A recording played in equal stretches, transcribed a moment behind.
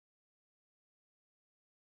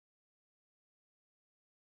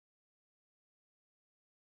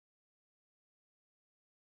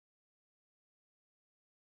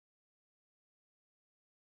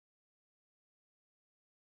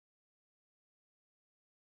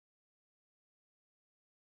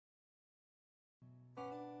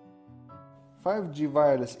5G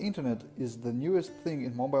wireless internet is the newest thing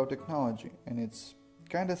in mobile technology, and it's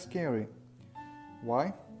kinda scary.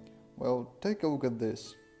 Why? Well, take a look at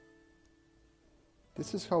this.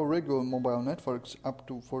 This is how regular mobile networks up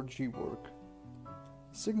to 4G work.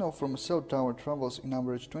 Signal from a cell tower travels in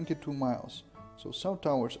average 22 miles, so cell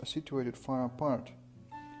towers are situated far apart.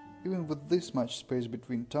 Even with this much space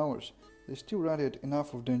between towers, they still radiate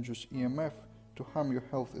enough of dangerous EMF to harm your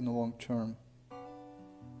health in the long term.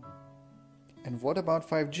 And what about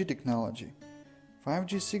 5G technology?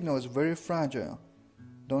 5G signal is very fragile,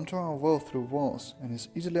 don't travel well through walls, and is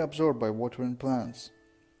easily absorbed by water and plants.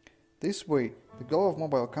 This way, the goal of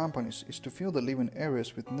mobile companies is to fill the living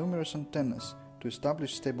areas with numerous antennas to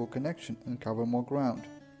establish stable connection and cover more ground.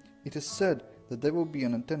 It is said that there will be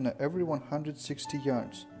an antenna every 160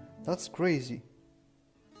 yards. That's crazy.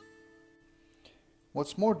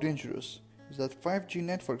 What's more dangerous is that 5G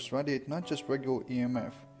networks radiate not just regular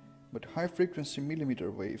EMF, but high-frequency millimeter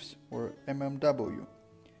waves, or mmW.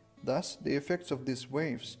 Thus, the effects of these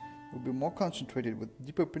waves will be more concentrated with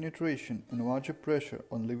deeper penetration and larger pressure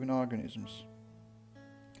on living organisms.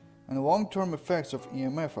 And the long-term effects of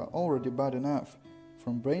EMF are already bad enough,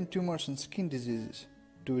 from brain tumors and skin diseases,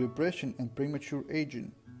 to depression and premature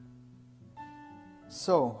aging.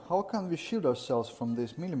 So, how can we shield ourselves from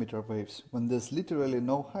these millimeter waves when there's literally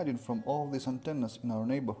no hiding from all these antennas in our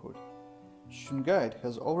neighborhood? Shungite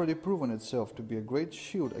has already proven itself to be a great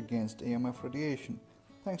shield against EMF radiation,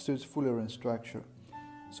 thanks to its fullerene structure,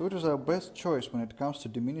 so it is our best choice when it comes to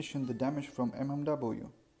diminishing the damage from mmW.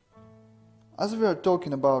 As we are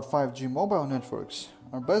talking about 5G mobile networks,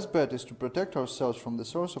 our best bet is to protect ourselves from the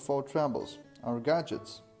source of all troubles, our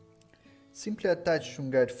gadgets. Simply attach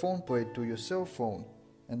Shungite phone plate to your cell phone,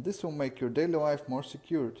 and this will make your daily life more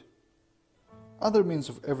secured. Other means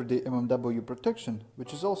of everyday mmW protection,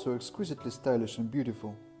 which is also exquisitely stylish and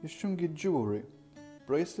beautiful, is Shungite jewelry.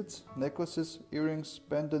 Bracelets, necklaces, earrings,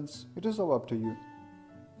 pendants, it is all up to you.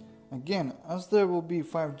 Again, as there will be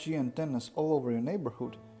 5G antennas all over your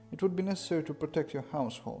neighborhood, it would be necessary to protect your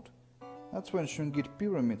household. That's when Shungite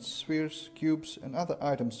pyramids, spheres, cubes, and other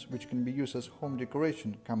items which can be used as home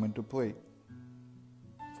decoration come into play.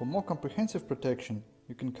 For more comprehensive protection,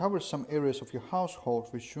 you can cover some areas of your household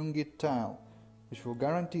with Shungite tile, which will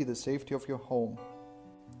guarantee the safety of your home.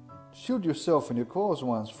 Shield yourself and your close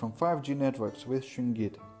ones from 5G networks with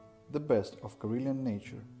Shungite, the best of Karelian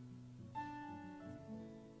nature.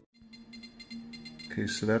 Okay,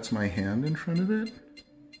 so that's my hand in front of it.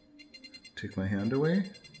 Take my hand away.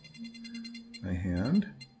 My hand.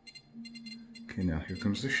 Okay, now here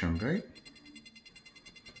comes the Shungite.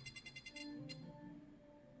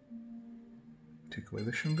 Take away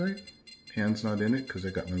the Shungite. Hand's not in it because I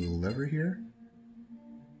got my little lever here.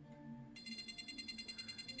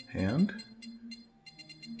 Hand.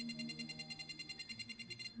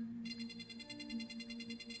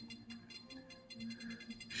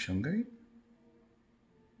 Shungite.